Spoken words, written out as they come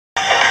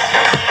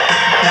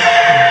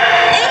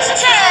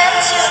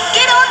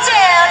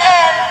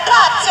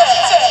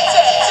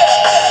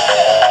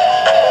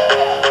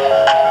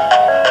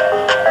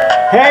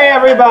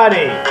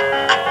everybody.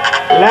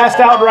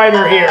 Last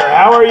Outrider here.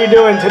 How are you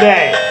doing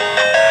today?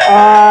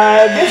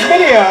 This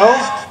video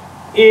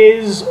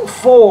is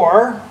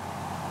for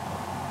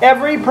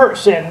every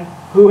person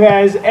who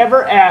has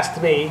ever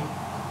asked me,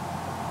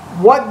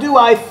 what do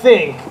I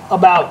think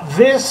about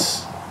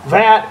this,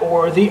 that,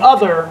 or the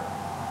other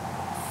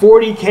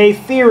 40K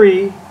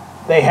theory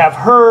they have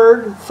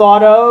heard,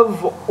 thought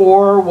of,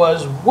 or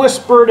was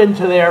whispered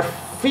into their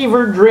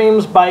fevered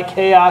dreams by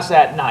chaos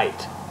at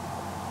night?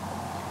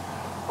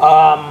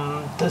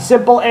 The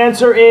simple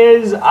answer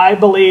is, I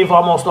believe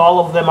almost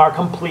all of them are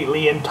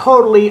completely and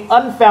totally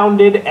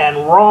unfounded and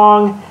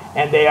wrong,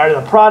 and they are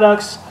the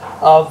products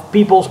of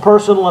people's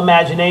personal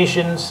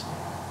imaginations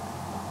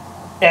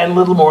and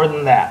little more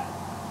than that.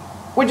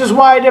 Which is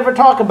why I never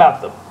talk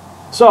about them.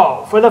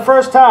 So, for the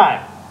first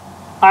time,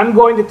 I'm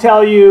going to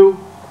tell you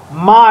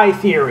my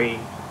theory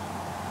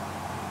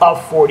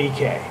of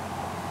 40K.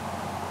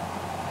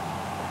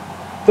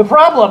 The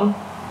problem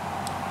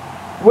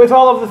with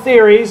all of the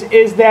theories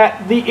is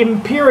that the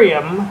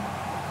Imperium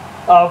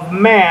of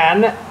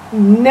man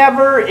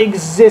never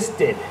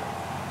existed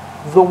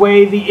the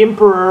way the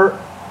Emperor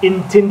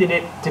intended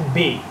it to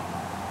be.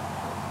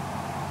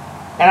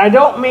 And I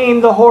don't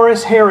mean the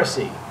Horus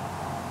Heresy.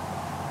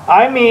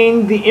 I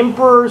mean the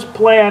Emperor's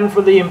plan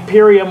for the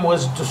Imperium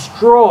was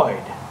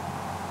destroyed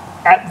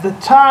at the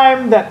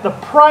time that the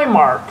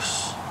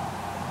Primarchs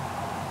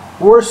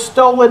were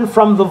stolen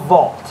from the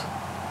vault.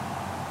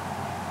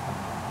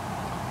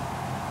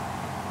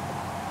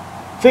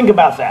 Think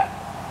about that.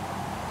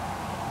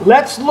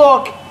 Let's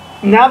look,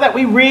 now that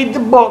we read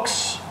the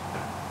books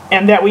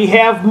and that we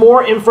have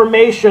more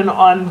information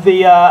on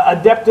the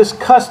Adeptus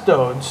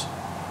Custodes,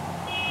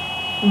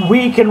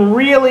 we can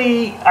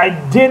really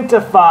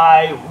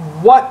identify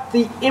what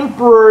the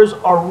Emperor's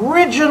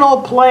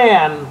original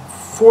plan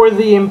for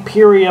the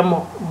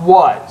Imperium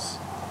was.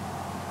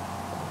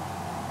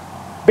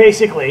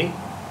 Basically,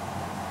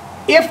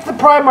 if the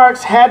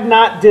Primarchs had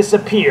not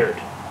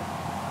disappeared,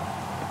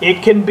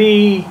 it can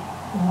be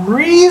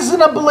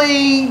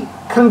reasonably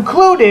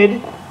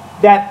concluded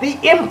that the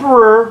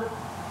Emperor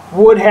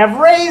would have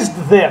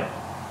raised them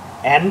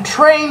and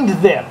trained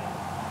them.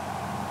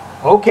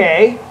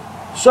 Okay,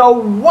 so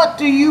what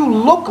do you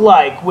look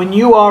like when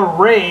you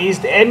are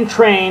raised and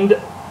trained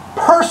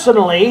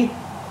personally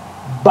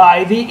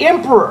by the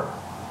Emperor?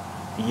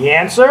 The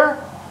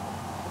answer?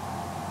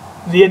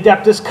 The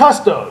Adeptus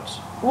Custodes.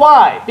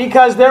 Why?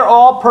 Because they're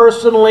all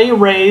personally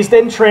raised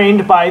and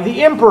trained by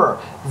the Emperor.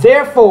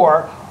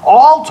 Therefore,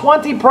 all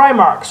 20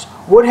 Primarchs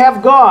would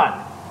have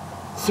gone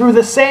through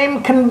the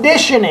same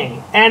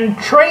conditioning and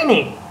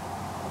training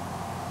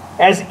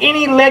as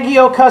any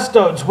Legio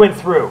Custodes went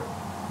through.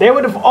 They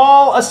would have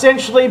all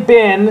essentially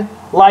been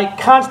like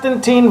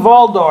Constantine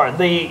Valdor,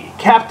 the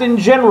Captain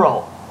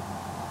General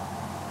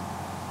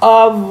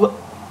of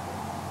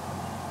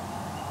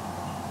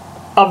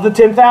the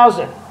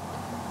 10,000.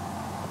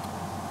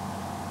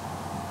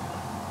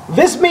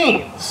 This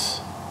means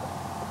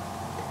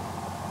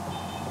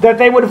that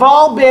they would have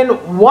all been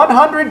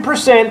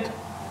 100%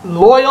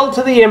 loyal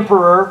to the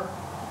Emperor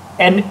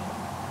and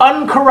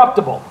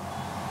uncorruptible,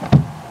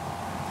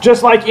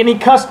 just like any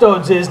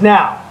Custodes is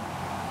now.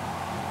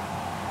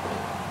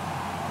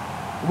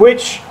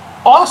 Which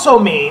also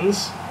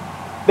means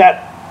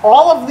that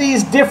all of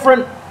these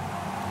different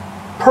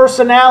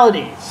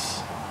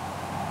personalities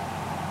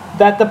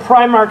that the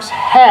Primarchs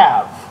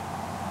have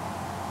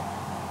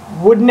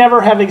would never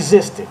have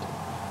existed.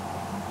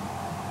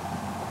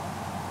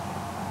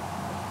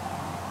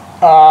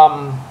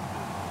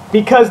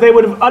 Because they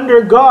would have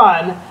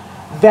undergone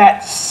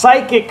that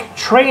psychic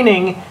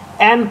training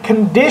and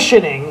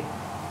conditioning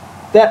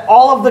that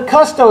all of the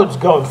Custodes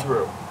go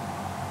through.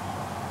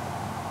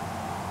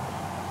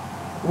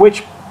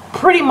 Which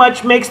pretty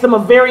much makes them a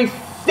very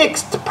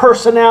fixed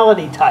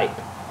personality type.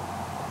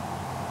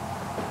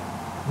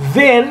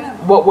 Then,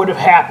 what would have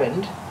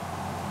happened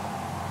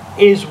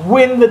is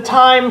when the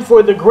time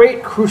for the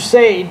Great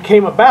Crusade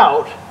came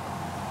about,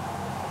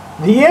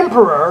 the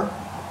Emperor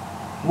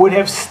would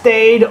have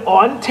stayed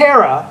on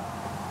Terra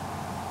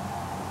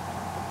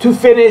to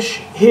finish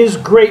his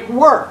great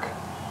work,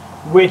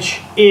 which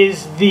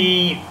is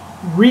the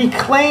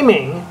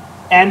reclaiming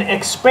and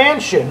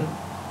expansion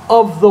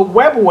of the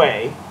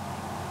webway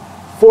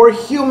for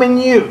human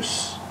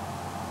use.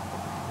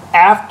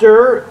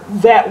 After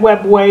that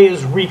webway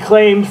is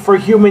reclaimed for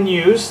human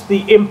use,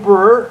 the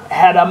Emperor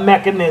had a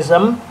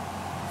mechanism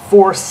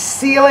for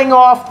sealing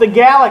off the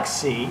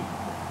galaxy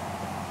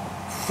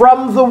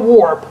from the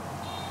warp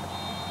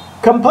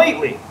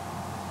completely.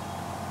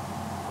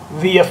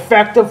 The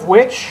effect of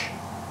which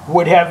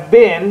would have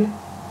been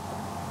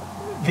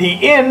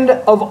the end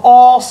of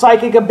all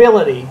psychic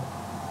ability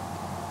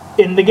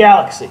in the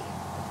galaxy.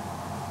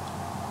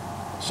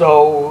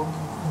 So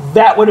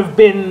that would have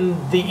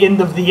been the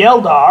end of the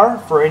Eldar,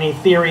 for any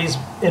theories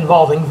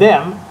involving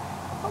them.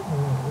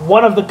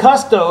 One of the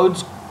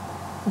Custodes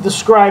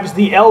describes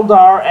the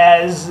Eldar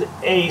as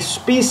a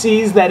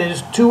species that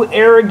is too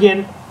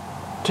arrogant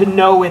to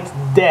know it's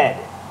dead.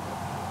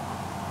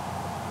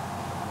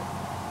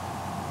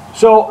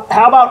 So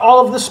how about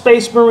all of the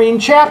Space Marine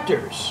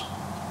chapters?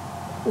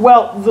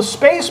 Well, the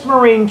Space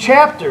Marine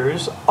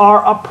chapters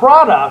are a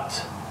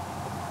product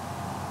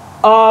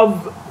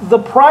of the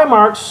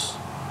Primarchs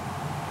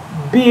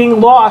being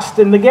lost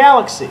in the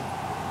galaxy.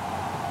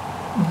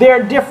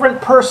 They're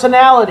different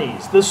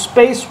personalities, the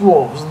Space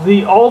Wolves,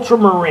 the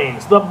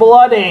Ultramarines, the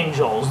Blood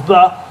Angels,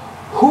 the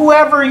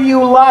whoever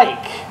you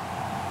like.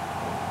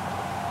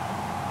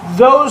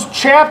 Those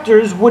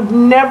chapters would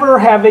never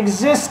have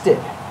existed.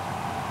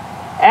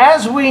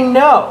 As we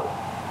know,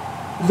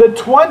 the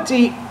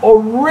 20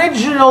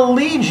 original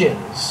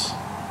legions,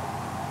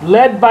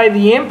 led by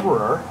the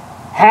Emperor,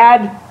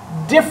 had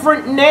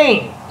different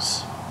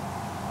names.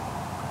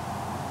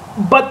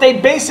 But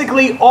they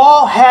basically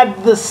all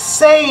had the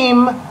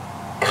same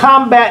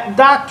combat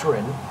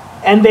doctrine,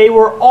 and they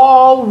were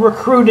all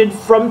recruited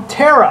from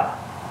Terra,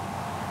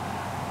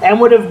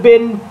 and would have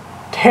been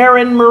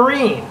Terran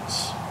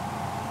Marines.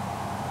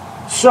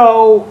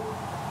 So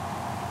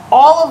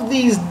all of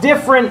these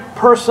different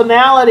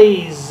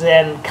personalities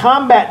and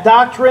combat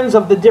doctrines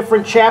of the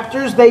different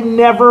chapters, they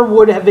never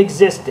would have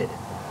existed.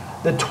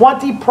 The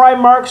 20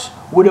 Primarchs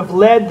would have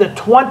led the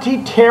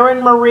 20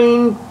 Terran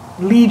Marine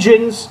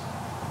legions.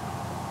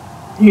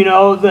 You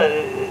know,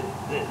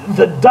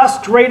 the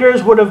Dusk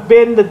Raiders would have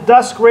been the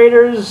Dusk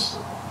Raiders.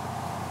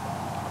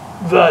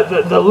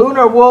 The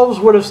Lunar Wolves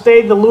would have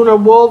stayed the Lunar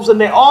Wolves, and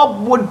they all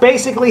would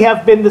basically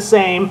have been the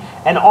same,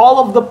 and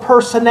all of the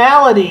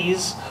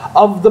personalities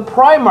of the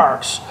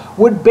Primarchs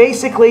would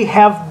basically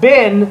have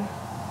been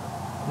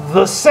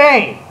the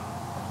same.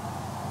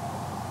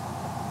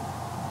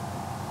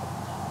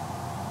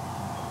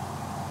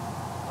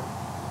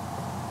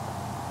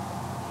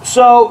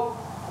 So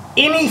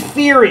any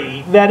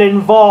theory that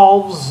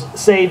involves,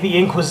 say, the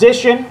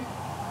Inquisition,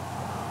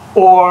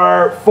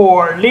 or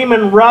for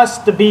Leman Russ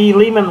to be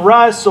Leman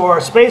Russ, or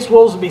Space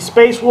Wolves to be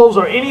Space Wolves,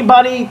 or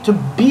anybody to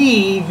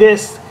be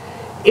this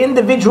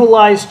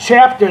individualized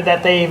chapter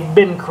that they've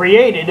been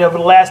created over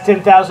the last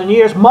 10,000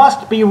 years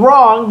must be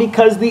wrong,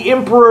 because the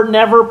Emperor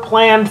never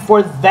planned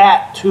for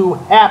that to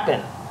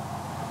happen.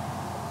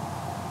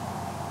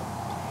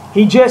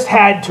 He just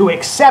had to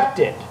accept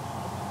it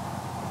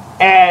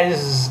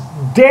as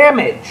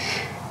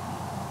damage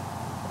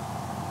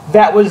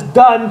that was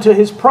done to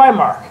his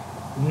Primarch.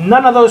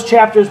 None of those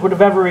chapters would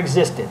have ever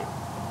existed.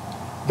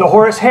 The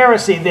Horus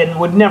Heresy then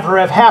would never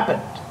have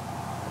happened.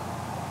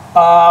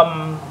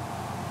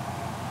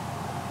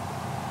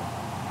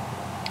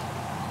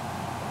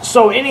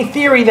 So any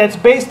theory that's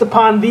based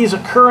upon these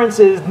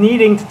occurrences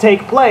needing to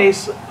take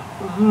place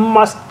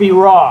must be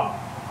wrong,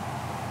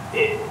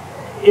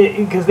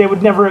 because they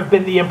would never have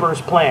been the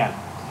Emperor's plan.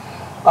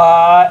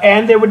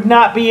 And there would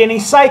not be any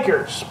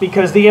Psychers,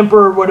 because the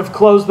Emperor would have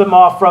closed them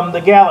off from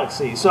the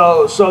galaxy.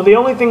 So the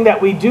only thing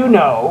that we do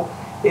know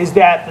is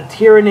that the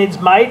Tyranids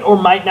might or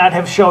might not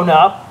have shown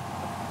up.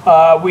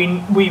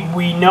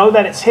 We know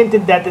that it's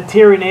hinted that the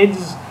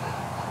Tyranids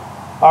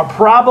are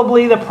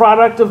probably the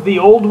product of the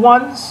Old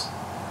Ones,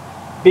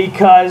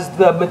 because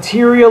the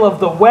material of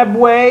the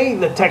webway,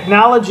 the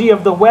technology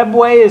of the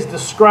webway, is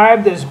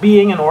described as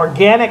being an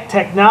organic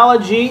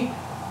technology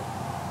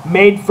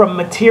made from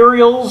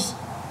materials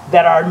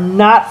that are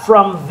not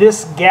from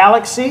this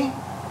galaxy,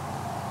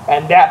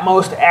 and that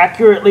most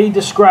accurately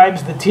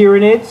describes the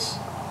Tyranids.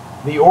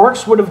 The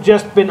Orcs would have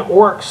just been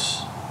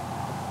Orcs,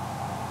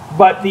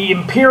 but the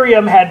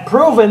Imperium had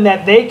proven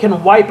that they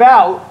can wipe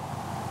out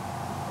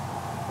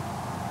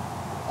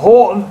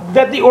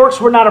that the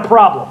Orcs were not a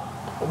problem.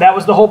 That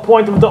was the whole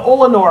point of the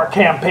Olenor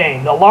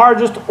campaign. The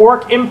largest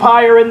Orc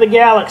empire in the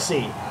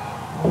galaxy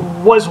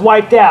was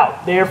wiped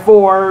out.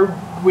 Therefore,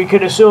 we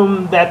could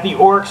assume that the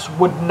Orcs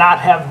would not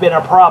have been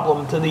a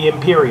problem to the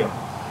Imperium.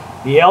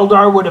 The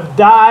Eldar would have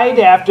died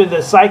after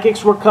the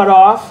Psychics were cut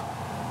off.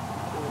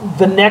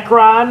 The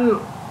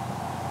Necron,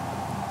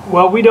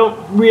 well, we don't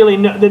really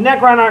know. The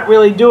Necron aren't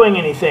really doing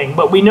anything,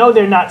 but we know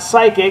they're not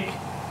psychic,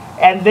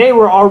 and they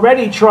were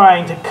already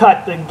trying to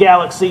cut the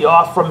galaxy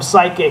off from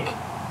psychic,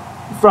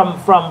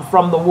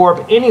 from the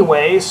warp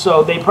anyway,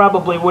 so they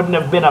probably wouldn't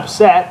have been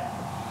upset.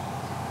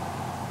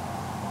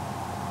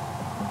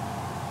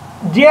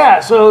 Yeah,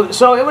 so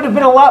it would have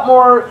been a lot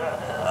more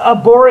a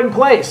boring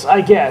place,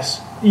 I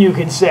guess you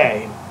could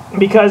say,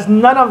 because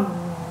none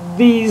of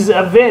these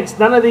events,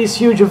 none of these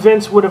huge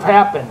events would have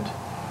happened.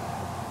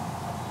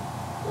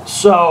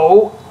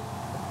 So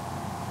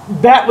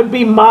that would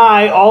be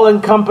my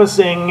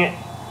all-encompassing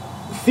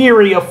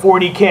theory of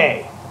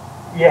 40K.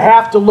 You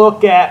have to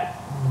look at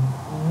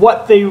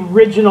what the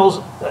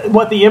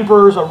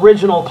Emperor's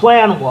original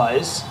plan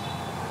was,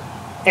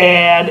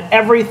 and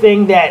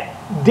everything that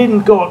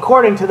didn't go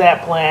according to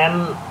that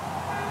plan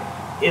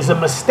is a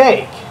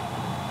mistake.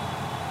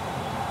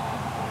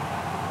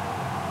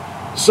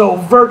 So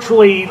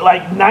virtually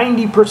like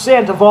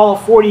 90% of all of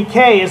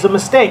 40K is a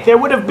mistake. There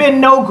would have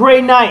been no Grey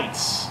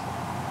Knights,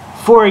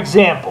 for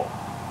example.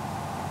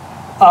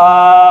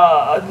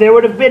 There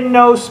would have been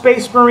no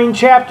Space Marine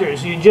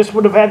chapters. You just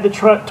would have had the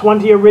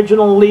 20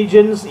 original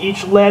legions,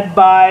 each led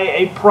by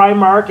a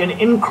Primarch, an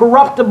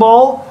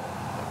incorruptible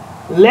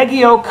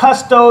Legio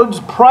Custodes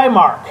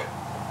Primarch.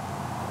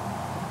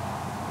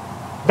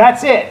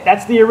 That's it.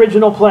 That's the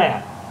original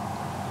plan.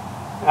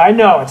 I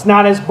know, it's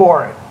not as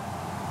boring.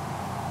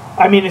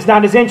 I mean, it's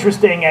not as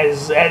interesting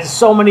as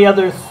so many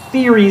other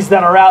theories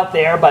that are out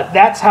there, but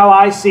that's how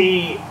I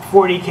see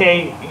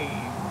 40K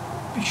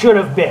should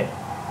have been.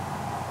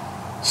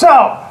 So,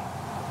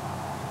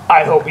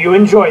 I hope you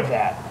enjoyed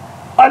that.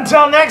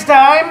 Until next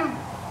time,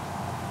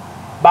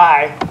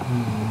 bye.